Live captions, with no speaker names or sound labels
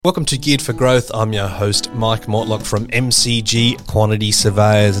Welcome to Geared for Growth. I'm your host, Mike Mortlock from MCG Quantity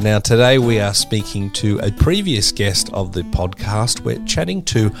Surveyors. Now, today we are speaking to a previous guest of the podcast. We're chatting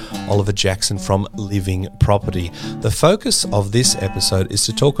to Oliver Jackson from Living Property. The focus of this episode is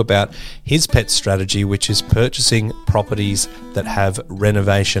to talk about his pet strategy, which is purchasing properties that have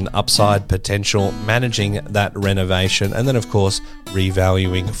renovation upside potential, managing that renovation, and then, of course,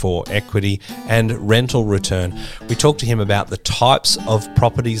 revaluing for equity and rental return. We talked to him about the types of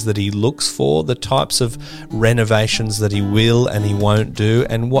properties that he looks for, the types of renovations that he will and he won't do,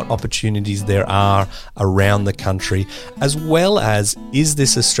 and what opportunities there are around the country, as well as, is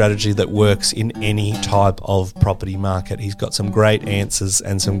this a strategy that works in any type of property market? He's got some great answers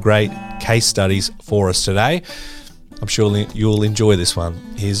and some great case studies for us today. I'm sure you'll enjoy this one.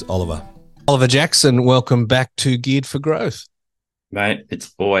 Here's Oliver. Oliver Jackson, welcome back to Geared for Growth. Mate,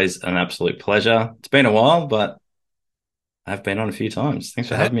 it's always an absolute pleasure. It's been a while, but I've been on a few times. Thanks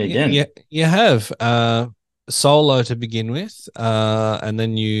for having me again. Yeah, you have. Solo to begin with, and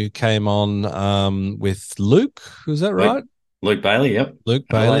then you came on with Luke. Was that right? Luke Bailey, yep. Luke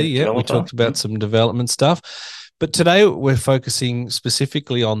Bailey, yeah. We talked about some development stuff. But today we're focusing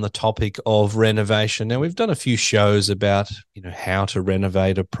specifically on the topic of renovation. Now, we've done a few shows about, how to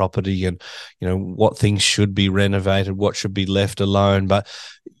renovate a property and, what things should be renovated, what should be left alone. But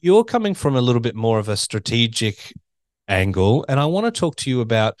you're coming from a little bit more of a strategic angle, and I want to talk to you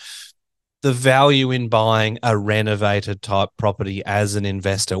about the value in buying a renovated type property as an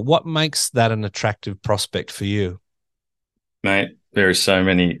investor. What makes that an attractive prospect for you? Mate, there are so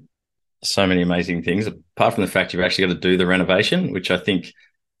many amazing things, apart from the fact you've actually got to do the renovation, which I think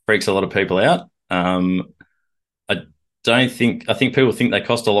freaks a lot of people out. I think people think they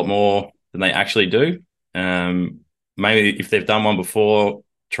cost a lot more than they actually do. Maybe if they've done one before,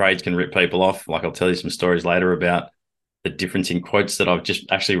 trades can rip people off. Like, I'll tell you some stories later about the difference in quotes that I've just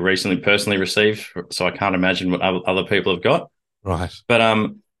actually recently personally received. So I can't imagine what other people have got. Right. But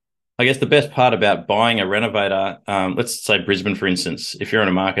I guess the best part about buying a renovator, let's say Brisbane, for instance, if you're in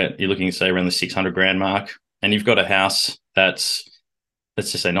a market, you're looking, say, around the 600 grand mark, and you've got a house that's,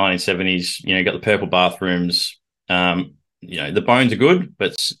 let's just say 1970s, you got the purple bathrooms, the bones are good,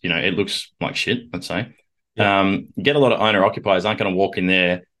 but, it looks like shit, let's say. Yeah. Get a lot of owner occupiers aren't going to walk in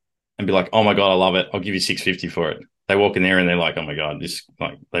there and be like, oh my God, I love it, I'll give you $650 for it. They walk in there and they're like, oh my God,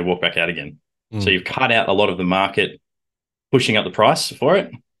 they walk back out again. So you've cut out a lot of the market pushing up the price for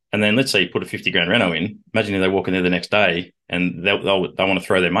it. And then let's say you put a 50 grand reno in. Imagine if they walk in there the next day and they'll want to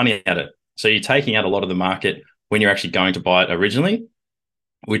throw their money at it. So you're taking out a lot of the market when you're actually going to buy it originally,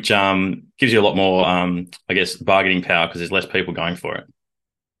 which gives you a lot more, bargaining power because there's less people going for it.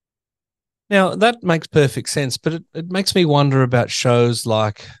 Now, that makes perfect sense, but it makes me wonder about shows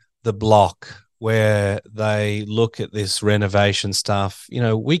like The Block, where they look at this renovation stuff.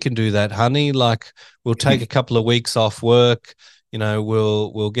 We can do that, honey. Like, we'll take a couple of weeks off work.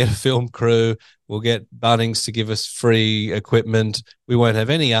 We'll get a film crew. We'll get Bunnings to give us free equipment. We won't have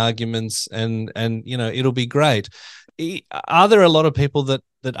any arguments, and it'll be great. Are there a lot of people that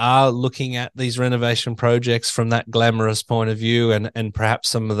are looking at these renovation projects from that glamorous point of view, and perhaps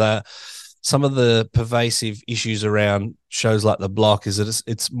some of the pervasive issues around shows like The Block is that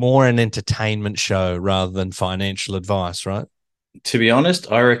it's more an entertainment show rather than financial advice, right? To be honest,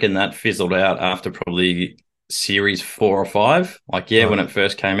 I reckon that fizzled out after probably series 4 or 5. Right. When it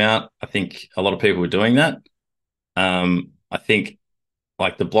first came out, I think a lot of people were doing that. I think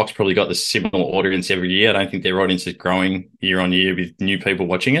The Block's probably got the similar audience every year. I don't think their audience is growing year on year with new people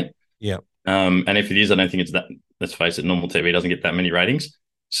watching it. Yeah. And if it is, I don't think it's that. Let's face it, normal TV doesn't get that many ratings.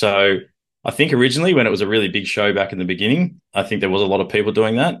 So I think originally, when it was a really big show back in the beginning, I think there was a lot of people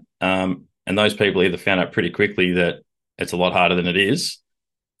doing that. And those people either found out pretty quickly that it's a lot harder than it is.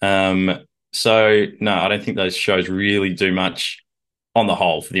 So, no, I don't think those shows really do much on the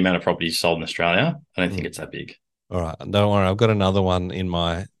whole for the amount of properties sold in Australia. I don't think it's that big. All right. Don't worry. I've got another one in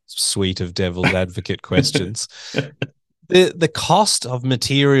my suite of devil's advocate questions. The cost of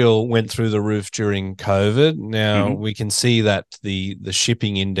material went through the roof during COVID. Now, we can see that the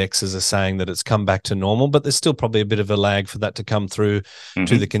shipping indexes are saying that it's come back to normal, but there's still probably a bit of a lag for that to come through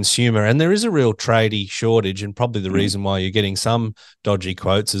to the consumer. And there is a real tradie shortage, and probably the reason why you're getting some dodgy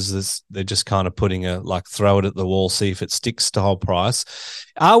quotes is this, they're just kind of putting throw it at the wall, see if it sticks style price.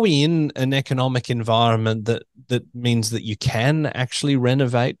 Are we in an economic environment that means that you can actually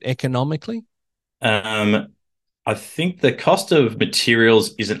renovate economically? I think the cost of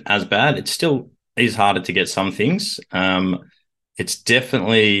materials isn't as bad. It still is harder to get some things. It's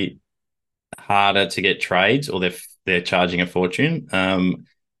definitely harder to get trades, or they're charging a fortune. And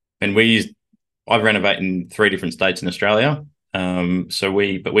I renovate in 3 different states in Australia.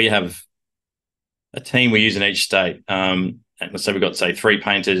 But we have a team we use in each state. And let's say we've got, say, 3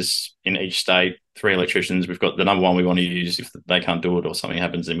 painters in each state, 3 electricians. We've got the number one we want to use. If they can't do it or something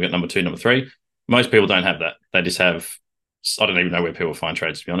happens, then we've got number two, number three. Most people don't have that. They just have, I don't even know where people find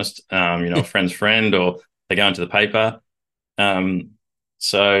trades, to be honest. A friend's friend, or they go into the paper.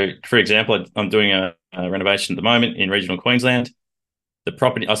 So, for example, I'm doing a renovation at the moment in regional Queensland.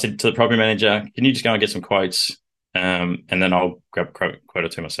 I said to the property manager, can you just go and get some quotes? And then I'll grab a quote or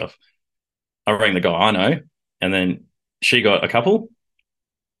two myself. I rang the guy I know, and then she got a couple.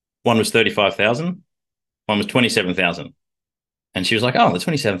 One was 35,000, one was 27,000, and she was like, "Oh, the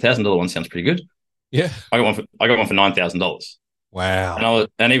 $27,000 one sounds pretty good." Yeah. I got one for $9,000, Wow.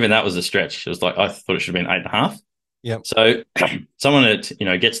 and even that was a stretch. It was like I thought it should have been 8.5. Yep. So someone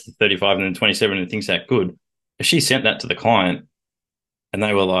that gets the 35 and then 27 and thinks that good, if she sent that to the client, and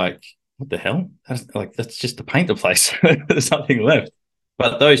they were like, "What the hell? That's just to paint the place. There's nothing left."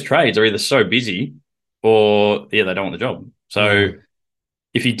 But those trades are either so busy, or they don't want the job. So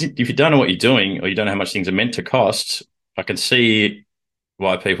if you don't know what you're doing, or you don't know how much things are meant to cost, I can see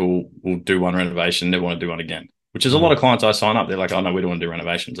why people will do one renovation, never want to do one again. Which is a lot of clients I sign up. They're like, "Oh no, we don't want to do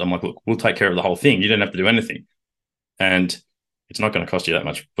renovations." I'm like, "Look, we'll take care of the whole thing. You don't have to do anything, and it's not going to cost you that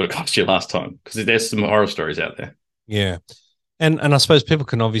much, but it cost you last time." Because there's some horror stories out there. Yeah. And I suppose people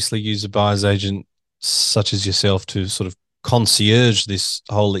can obviously use a buyer's agent such as yourself to sort of concierge this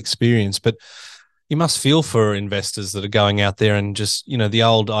whole experience. But you must feel for investors that are going out there and just, the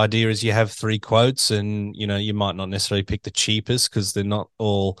old idea is you have 3 quotes and, you might not necessarily pick the cheapest because they're not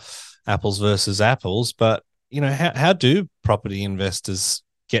all apples versus apples. But, how do property investors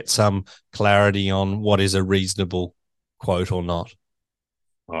get some clarity on what is a reasonable quote or not?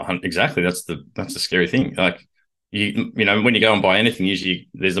 Oh, exactly. That's the scary thing. Like when you go and buy anything, usually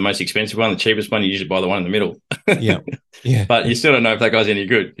there's the most expensive one, the cheapest one. You usually buy the one in the middle. Yeah, yeah. But you still don't know if that guy's any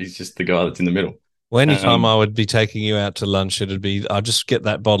good. He's just the guy that's in the middle. Well, anytime I would be taking you out to lunch, it'd be, I'll just get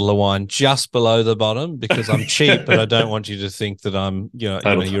that bottle of wine just below the bottom because I'm cheap, but I don't want you to think that I'm, you're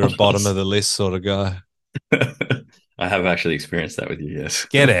a bottom of the list sort of guy. I have actually experienced that with you, yes.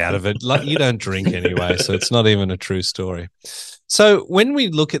 Get out of it. Like, you don't drink anyway, so it's not even a true story. So when we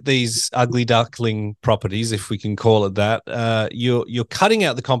look at these ugly duckling properties, if we can call it that, you're cutting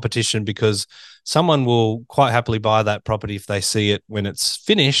out the competition because someone will quite happily buy that property if they see it when it's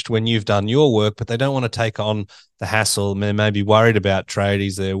finished, when you've done your work, but they don't want to take on the hassle. They may be worried about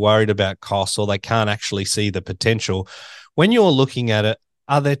tradies, they're worried about costs, or they can't actually see the potential. When you're looking at it,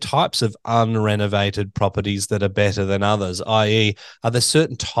 are there types of unrenovated properties that are better than others? I.e., are there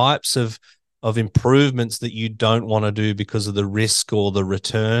certain types of improvements that you don't want to do because of the risk or the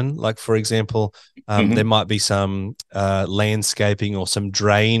return? Like, for example, there might be some landscaping or some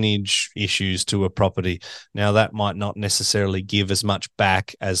drainage issues to a property. Now, that might not necessarily give as much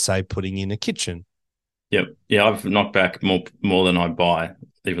back as, say, putting in a kitchen. Yep. Yeah, I've knocked back more than I buy.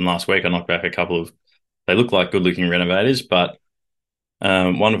 Even last week, I knocked back a couple of, they look like good-looking renovators, but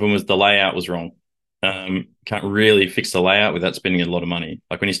one of them was the layout was wrong. Can't really fix the layout without spending a lot of money.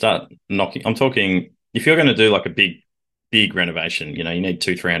 Like when you start knocking, I'm talking, if you're going to do like a big renovation, you need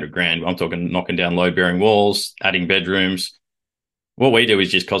 200-300 grand. I'm talking knocking down load bearing walls, adding bedrooms. What we do is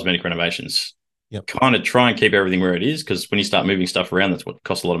just cosmetic renovations. Yep. Kind of try and keep everything where it is, because when you start moving stuff around, that's what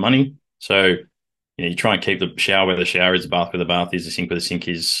costs a lot of money. So, you try and keep the shower where the shower is, the bath where the bath is, the sink where the sink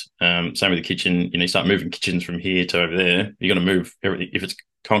is. Same with the kitchen. You start moving kitchens from here to over there. You're going to move everything. If it's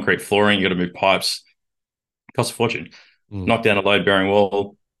concrete flooring, you got to move pipes. It costs a fortune. Knock down a load bearing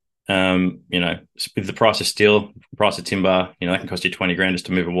wall. With the price of steel, the price of timber, that can cost you 20 grand just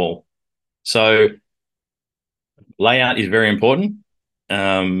to move a wall. So layout is very important.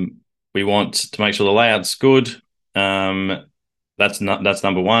 We want to make sure the layout's good. That's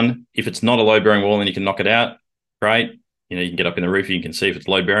number one. If it's not a load bearing wall and you can knock it out, great. You can get up in the roof, you can see if it's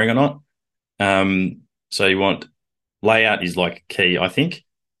load bearing or not. So you want layout is like key, I think.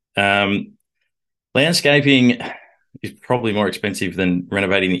 Landscaping is probably more expensive than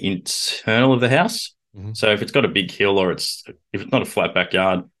renovating the internal of the house. So if it's got a big hill or if it's not a flat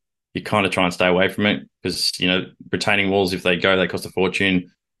backyard, you kind of try and stay away from it because, retaining walls, if they cost a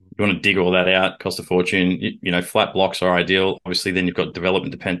fortune. You want to dig all that out, cost a fortune. Flat blocks are ideal. Obviously, then you've got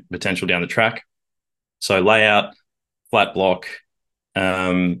development potential down the track. So layout, flat block,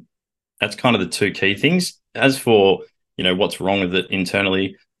 that's kind of the two key things. As for, what's wrong with it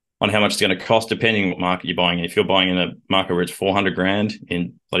internally, on how much it's going to cost, depending on what market you're buying in. If you're buying in a market where it's 400 grand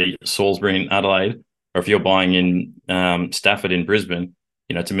in bloody Salisbury and Adelaide, or if you're buying in Stafford in Brisbane,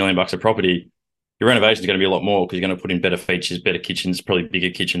 it's $1 million a property. Your renovation is going to be a lot more because you're going to put in better features, better kitchens, probably bigger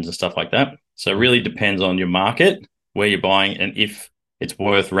kitchens and stuff like that. So it really depends on your market. where you're buying and if it's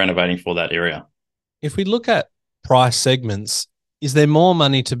worth renovating for that area. If we look at price segments, is there more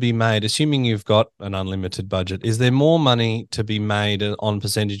money to be made, assuming you've got an unlimited budget, is there more money to be made on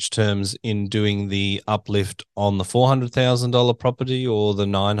percentage terms in doing the uplift on the $400,000 property or the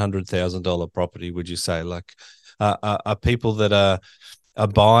 $900,000 property, would you say? Like, are people that are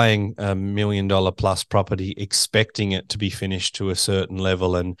buying $1 million plus property expecting it to be finished to a certain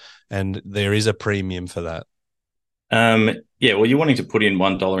level, and there is a premium for that? Yeah, well, you're wanting to put in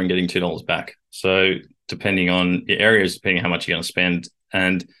 $1 and getting $2 back. So depending on your areas, depending on how much you're going to spend,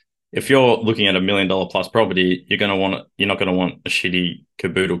 and if you're looking at $1 million plus property, you're not going to want a shitty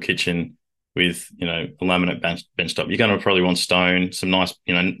caboodle kitchen with a laminate bench top. You're going to probably want stone, some nice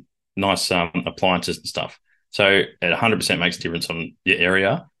appliances and stuff. So it 100% makes a difference on your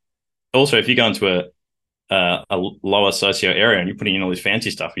area. Also, if you go into a lower socio area and you're putting in all this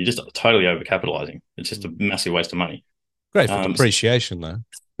fancy stuff, you're just totally overcapitalizing. It's just a massive waste of money. Great for depreciation, though.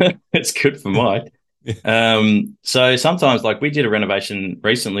 It's good for Mike. So sometimes, like we did a renovation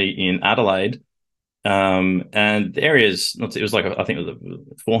recently in Adelaide, and the area's it was like I think it was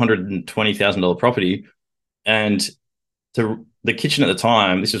a $420,000 property, and the kitchen at the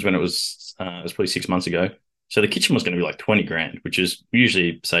time, this was when it was probably 6 months ago. So the kitchen was going to be like 20 grand, which is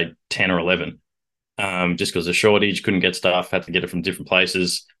usually say 10 or 11. Just because of shortage, couldn't get stuff, had to get it from different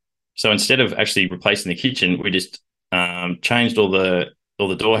places. So instead of actually replacing the kitchen, we just changed all the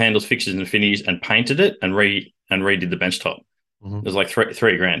door handles, fixtures and finishes, and painted it and redid the bench top. Mm-hmm. It was like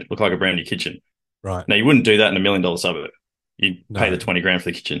three grand. Looked like a brand new kitchen. Right. Now you wouldn't do that in $1 million suburb. You'd pay the 20 grand for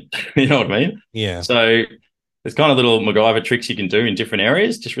the kitchen. You know what I mean? Yeah. So there's kind of little MacGyver tricks you can do in different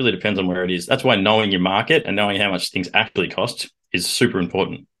areas. Just really depends on where it is. That's why knowing your market and knowing how much things actually cost is super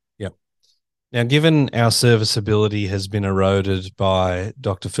important. Now, given our serviceability has been eroded by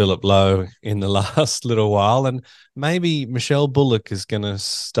Dr. Philip Lowe in the last little while, and maybe Michelle Bullock is going to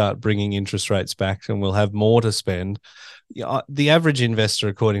start bringing interest rates back and we'll have more to spend, the average investor,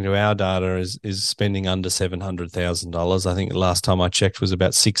 according to our data, is spending under $700,000. I think the last time I checked was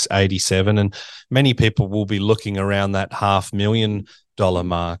about $687,000, and many people will be looking around that $500,000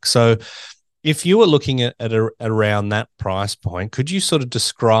 mark. So if you were looking at around that price point, could you sort of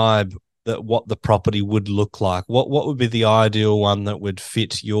describe what the property would look like? What would be the ideal one that would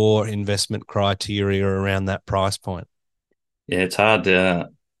fit your investment criteria around that price point? Yeah, it's hard.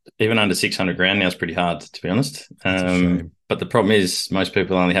 Even under 600 grand now is pretty hard, to be honest. But the problem is most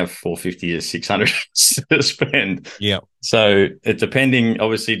people only have 450 or 600 to spend. Yeah. So depending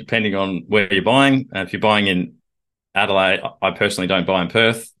on where you're buying. If you're buying in Adelaide, I personally don't buy in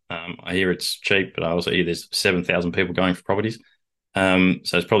Perth. I hear it's cheap, but I also hear there's 7,000 people going for properties. So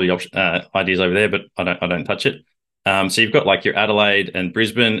it's probably ideas over there, but I don't touch it. So you've got like your Adelaide and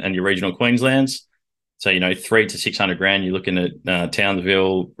Brisbane and your regional Queenslands. So 300 to 600 grand. You're looking at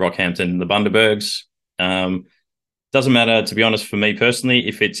Townsville, Rockhampton, the Bundabergs. Doesn't matter, to be honest, for me personally.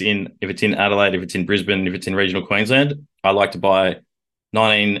 If it's in Adelaide, if it's in Brisbane, if it's in regional Queensland, I like to buy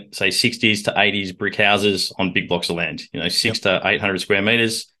 60s to 80s brick houses on big blocks of land. 6 to 800 square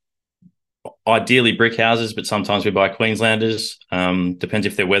meters. Ideally brick houses, but sometimes we buy Queenslanders. Depends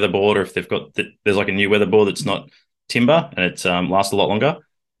if they're weatherboard or if they've got there's like a new weatherboard that's not timber and it lasts a lot longer.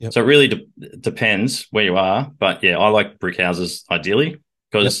 Yep. So it really depends where you are. But yeah, I like brick houses ideally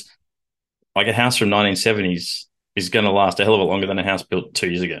because like a house from 1970s is going to last a hell of a lot longer than a house built 2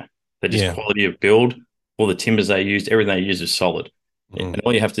 years ago. They're just quality of build. All the timbers they used, everything they used is solid. And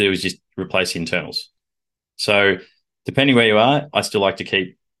all you have to do is just replace the internals. So depending where you are, I still like to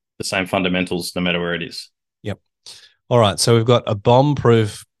keep the same fundamentals no matter where it is. Yep. All right. So we've got a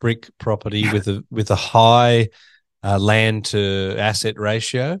bomb-proof brick property with a high land to asset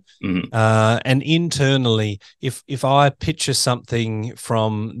ratio. Mm-hmm. And internally, if I picture something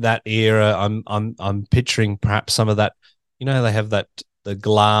from that era, I'm picturing perhaps some of that. They have the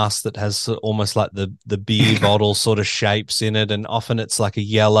glass that has almost like the beer bottle sort of shapes in it, and often it's like a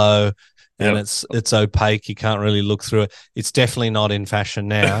yellow. And it's opaque. You can't really look through it. It's definitely not in fashion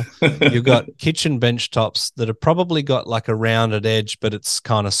now. You've got kitchen bench tops that have probably got like a rounded edge, but it's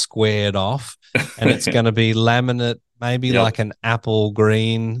kind of squared off. And it's going to be laminate, maybe like an apple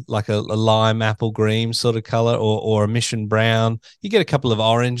green, like a lime apple green sort of color, or a mission brown. You get a couple of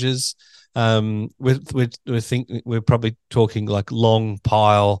oranges. We're probably talking like long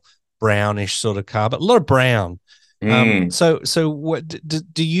pile brownish sort of carpet, a lot of brown. So what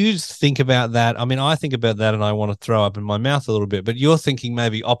do you think about that? I mean, I think about that and I want to throw up in my mouth a little bit, but you're thinking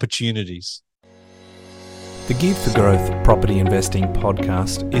maybe opportunities. The Geared for Growth Property Investing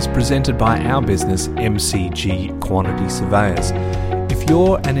podcast is presented by our business, MCG Quantity Surveyors. If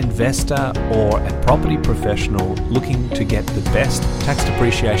you're an investor or a property professional looking to get the best tax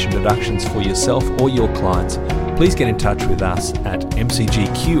depreciation deductions for yourself or your clients, please get in touch with us at mcgqs.com.au.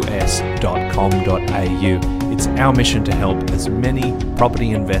 It's our mission to help as many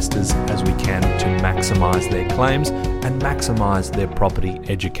property investors as we can to maximise their claims and maximise their property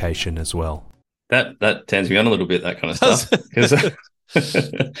education as well. That turns me on a little bit, that kind of stuff.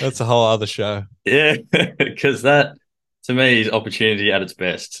 That's a whole other show. Yeah, because that, to me, is opportunity at its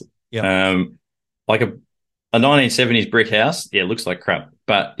best. Yeah. Like a 1970s brick house, yeah, it looks like crap,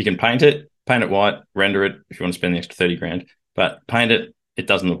 but you can paint it white, render it if you want to spend the extra 30 grand, but paint it, it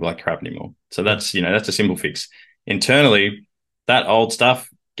doesn't look like crap anymore. So that's, that's a simple fix. Internally, that old stuff,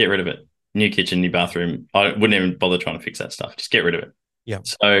 get rid of it. New kitchen, new bathroom. I wouldn't even bother trying to fix that stuff. Just get rid of it. Yeah.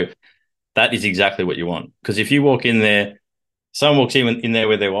 So that is exactly what you want. Because if you walk in there, someone walks in there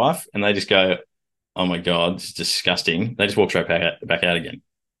with their wife and they just go, oh my God, this is disgusting. They just walk straight back out again.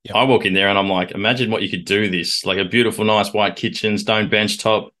 Yep. I walk in there and I'm like, imagine what you could do this, like a beautiful, nice white kitchen, stone bench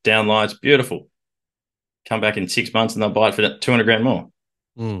top, down lights, beautiful. Come back in 6 months and they'll buy it for 200 grand more.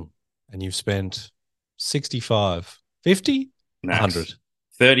 And you've spent 65, 50, Max. 100.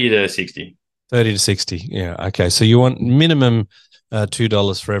 30 to 60. 30 to 60. Yeah. Okay. So you want minimum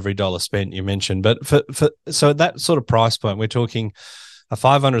 $2 for every dollar spent, you mentioned. But so that sort of price point, we're talking a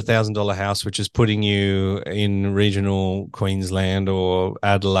 $500,000 house, which is putting you in regional Queensland or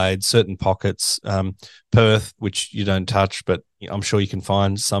Adelaide, certain pockets, Perth, which you don't touch, but I'm sure you can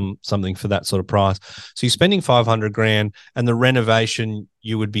find something for that sort of price. So you're spending 500 grand, and the renovation,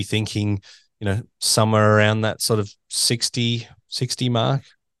 you would be thinking, somewhere around that sort of 60 mark.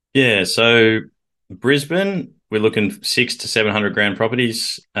 Yeah. So Brisbane, we're looking 600 to 700 grand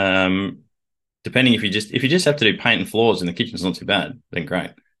properties. Depending if you just have to do paint and floors and the kitchen's not too bad, then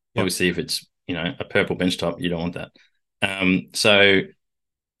great. Yep. Obviously, if it's a purple benchtop, you don't want that. So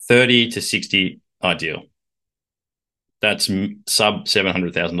 30 to 60 ideal. That's sub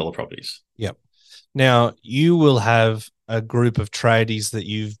 $700,000 properties. Yep. Now you will have a group of tradies that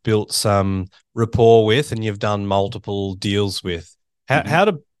you've built some rapport with, and you've done multiple deals with. How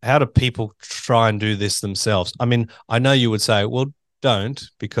do people try and do this themselves? I mean, I know you would say, well, don't,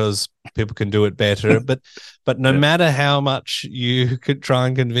 because people can do it better, but no matter how much you could try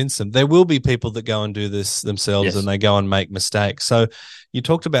and convince them, there will be people that go and do this themselves. Yes. And they go and make mistakes. So you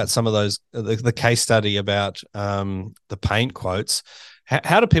talked about some of those, the case study about the paint quotes.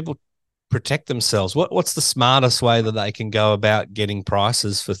 How do people protect themselves? What's the smartest way that they can go about getting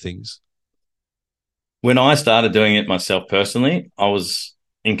prices for things? When I started doing it myself personally, I was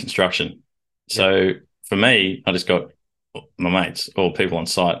in construction. So for me, I just got my mates or people on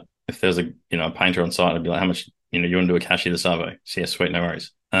site. If there's a painter on site, I'd be like, how much you want to do a cash of the Savo? So yeah, sweet, no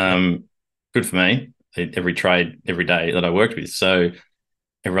worries. Good for me. Every trade, every day that I worked with. So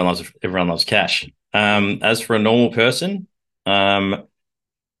everyone loves cash. As for a normal person,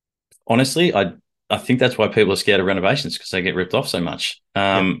 honestly, I think that's why people are scared of renovations, because they get ripped off so much.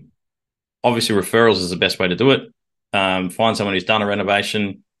 Obviously, referrals is the best way to do it. Find someone who's done a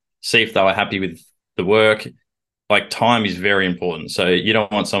renovation, see if they were happy with the work. Like, time is very important. So you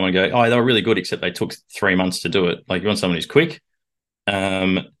don't want someone to go, oh, they were really good, except they took 3 months to do it. Like, you want someone who's quick.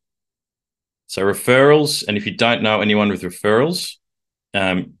 So referrals, and if you don't know anyone with referrals,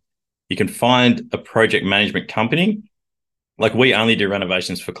 you can find a project management company. Like, we only do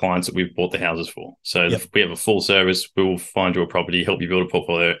renovations for clients that we've bought the houses for. So we have a full service. We will find you a property, help you build a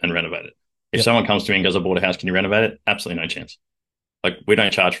portfolio, and renovate it. If someone comes to me and goes, I bought a house, can you renovate it? Absolutely no chance. Like, we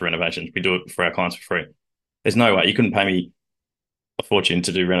don't charge for renovations. We do it for our clients for free. There's no way. You couldn't pay me a fortune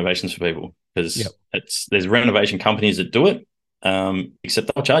to do renovations for people, because there's renovation companies that do it,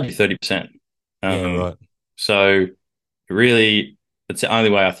 except they'll charge you 30%. Right. So really, it's the only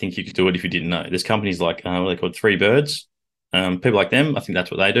way I think you could do it if you didn't know. There's companies like, what are they called? Three Birds. People like them, I think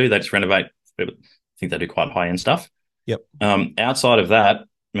that's what they do. They just renovate. I think they do quite high-end stuff. Yep. Outside of that,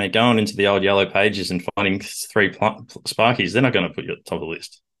 going into the old yellow pages and finding three Sparkies, they're not going to put you at the top of the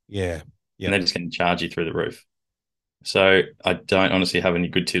list. Yeah. Yep. And they're just going to charge you through the roof. So I don't honestly have any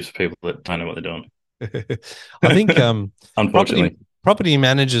good tips for people that don't know what they're doing. I think unfortunately, property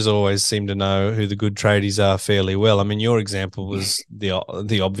managers always seem to know who the good tradies are fairly well. I mean, your example was the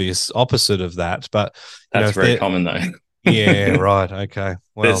obvious opposite of that, but that's very common though. Yeah, right. Okay.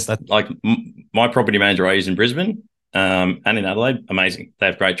 Well, like my property manager I use in Brisbane and in Adelaide, amazing. They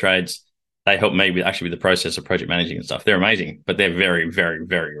have great trades. They help me with the process of project managing and stuff. They're amazing, but they're very, very,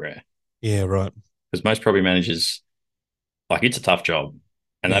 very rare. Yeah, right. Because most property managers, it's a tough job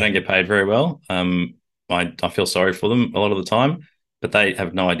and they don't get paid very well. I feel sorry for them a lot of the time, but they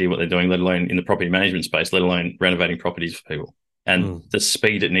have no idea what they're doing, let alone in the property management space, let alone renovating properties for people. and Mm. the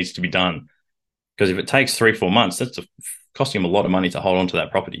speed it needs to be done. Because if it takes 3-4 months, that's costing them a lot of money to hold on to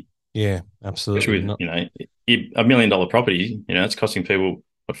that property. Yeah, Which absolutely. with Not. $1 million property, it's costing people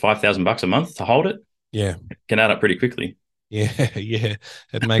what, $5,000 a month to hold it. Yeah. It can add up pretty quickly. Yeah, yeah,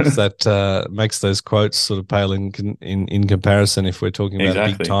 it makes that makes those quotes sort of pale in comparison if we're talking about a big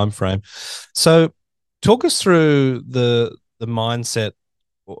Exactly. time frame. So, talk us through the mindset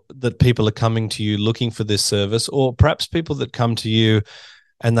that people are coming to you looking for this service, or perhaps people that come to you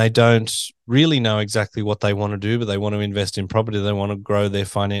and they don't really know exactly what they want to do, but they want to invest in property, they want to grow their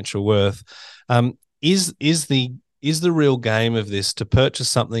financial worth. Um, is the real game of this to purchase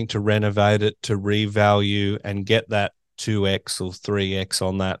something, to renovate it, to revalue, and get that 2x or 3x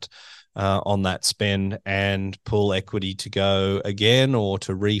on that spend and pull equity to go again, or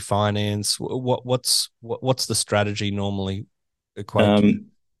to refinance? What's the strategy normally equate to?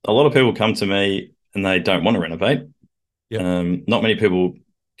 A lot of people come to me and they don't want to renovate. Yep. Not many people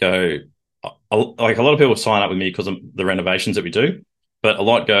go, like a lot of people sign up with me because of the renovations that we do, but a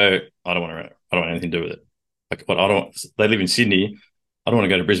lot go, I don't want to renovate. I don't want anything to do with it. Like, but I don't, they live in Sydney. I don't want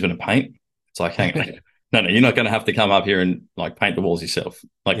to go to Brisbane and paint. It's like, hang on. No, you're not going to have to come up here and like paint the walls yourself.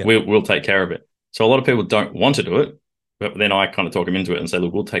 Like Yep. we'll take care of it. So a lot of people don't want to do it, but then I kind of talk them into it and say,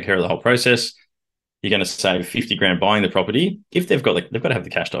 look, we'll take care of the whole process. You're going to save 50 grand buying the property. If they've got to have the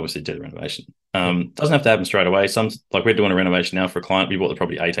cash to obviously do the renovation. Yep. Doesn't have to happen straight away. Some, like we're doing a renovation now for a client. We bought the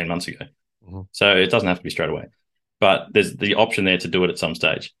property 18 months ago. Mhm. So it doesn't have to be straight away, but there's the option there to do it at some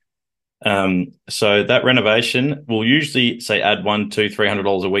stage. So that renovation will usually say add $100, $200,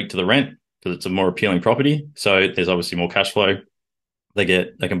 $300 a week to the rent because it's a more appealing property. So there's obviously more cash flow. They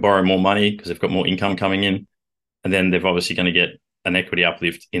can borrow more money because they've got more income coming in, and then they're obviously going to get an equity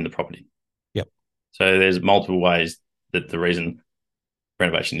uplift in the property. Yep. So there's multiple ways that the reason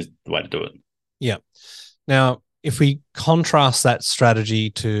renovation is the way to do it. Yeah. Now, if we contrast that strategy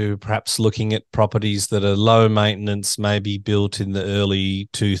to perhaps looking at properties that are low maintenance, maybe built in the early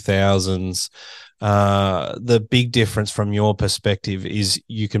 2000s, the big difference from your perspective is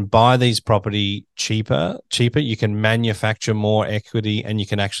you can buy these property cheaper. You can manufacture more equity, and you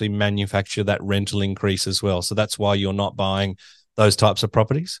can actually manufacture that rental increase as well. So that's why you're not buying those types of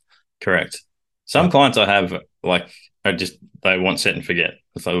properties. Correct. Some Yep. clients I have they want set and forget.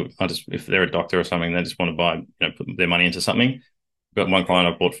 So if they're a doctor or something, they just want to buy, put their money into something. I've got one client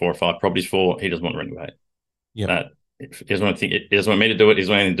I've bought 4 or 5 properties for. He doesn't want to renovate. Yep. That he doesn't want to think. He doesn't want me to do it. He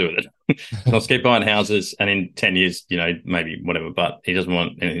doesn't want anything to do with it. So I'll keep buying houses, and in 10 years, maybe whatever. But he doesn't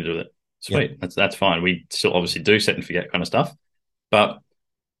want anything to do with it. Yep. Sweet. That's fine. We still obviously do set and forget kind of stuff. But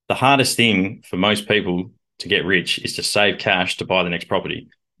the hardest thing for most people to get rich is to save cash to buy the next property.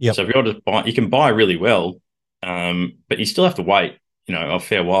 Yep. So if you're just buy, you can buy really well, but you still have to wait, a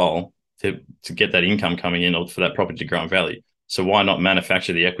fair while to get that income coming in or for that property to grow in value. So why not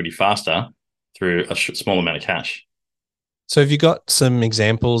manufacture the equity faster through a small amount of cash? So have you got some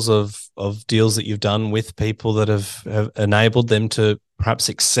examples of deals that you've done with people that have enabled them to perhaps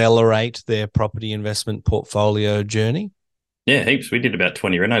accelerate their property investment portfolio journey? Yeah, heaps. We did about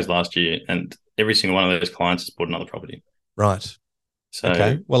 20 renos last year, and every single one of those clients has bought another property. Right. So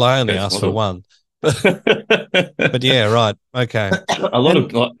Okay. Well, I only asked for one. But yeah, right. Okay.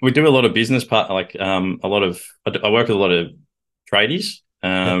 And we do a lot of business part, like a lot of I work with a lot of tradies.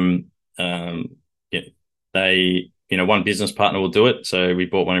 yep. Yeah, they one business partner will do it. So we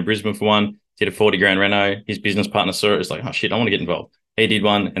bought one in Brisbane for one, did a 40 grand reno. His business partner saw it, was like, oh shit, I want to get involved. He did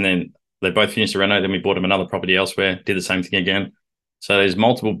one, and then they both finished the reno. Then we bought him another property elsewhere, did the same thing again. So there's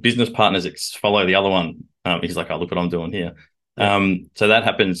multiple business partners that follow the other one. He's like, oh, look what I'm doing here. Yep. So that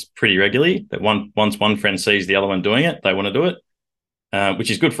happens pretty regularly. That once one friend sees the other one doing it, they want to do it, which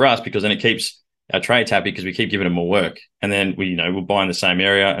is good for us because then it keeps our trades happy because we keep giving them more work. And then we'll buy in the same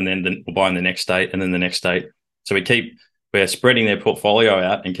area, and then we'll buy in the next state, and then the next state. So we're spreading their portfolio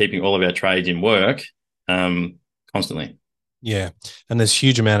out and keeping all of our trades in work constantly. Yeah. And there's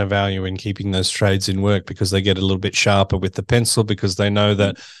huge amount of value in keeping those trades in work because they get a little bit sharper with the pencil because they know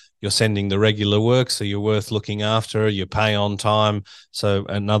that you're sending the regular work, so you're worth looking after, you pay on time. So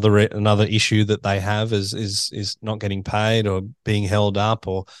another issue that they have is not getting paid or being held up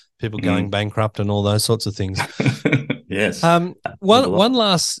or people going bankrupt and all those sorts of things. Yes. One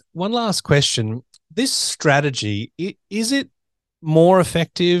last question. This strategy, is it more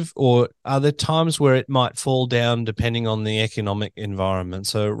effective, or are there times where it might fall down depending on the economic environment?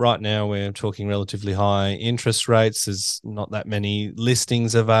 So right now we're talking relatively high interest rates. There's not that many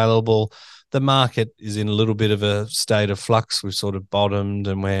listings available. The market is in a little bit of a state of flux. We've sort of bottomed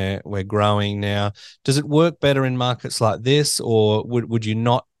and we're growing now. Does it work better in markets like this, or would you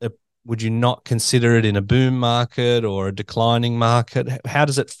not would you not consider it in a boom market or a declining market? How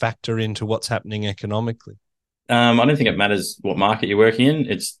does it factor into what's happening economically? I don't think it matters what market you're working in.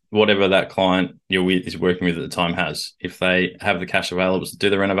 It's whatever that client you're with is working with at the time has. If they have the cash available to do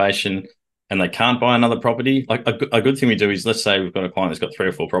the renovation and they can't buy another property, like a good thing we do is, let's say we've got a client that's got 3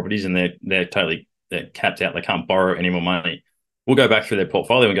 or 4 properties and they're capped out. They can't borrow any more money. We'll go back through their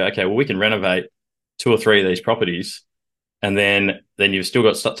portfolio and go, okay, well, we can renovate 2 or 3 of these properties, and then you've still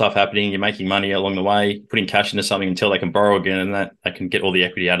got stuff happening. You're making money along the way, putting cash into something until they can borrow again, and that they can get all the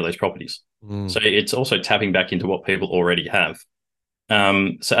equity out of those properties. So it's also tapping back into what people already have.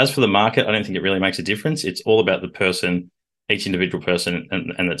 So as for the market, I don't think it really makes a difference. It's all about the person, each individual person,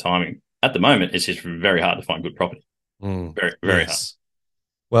 and the timing. At the moment, it's just very hard to find good property. Very, very hard.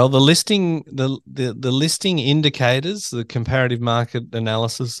 Well, the listing indicators, the comparative market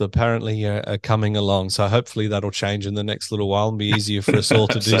analysis, apparently are coming along. So hopefully that'll change in the next little while and be easier for us all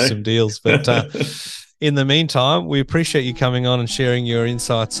to do some deals. But in the meantime, we appreciate you coming on and sharing your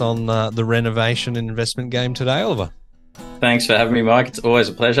insights on the renovation and investment game today, Oliver. Thanks for having me, Mike. It's always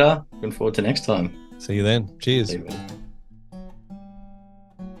a pleasure. Looking forward to next time. See you then. Cheers.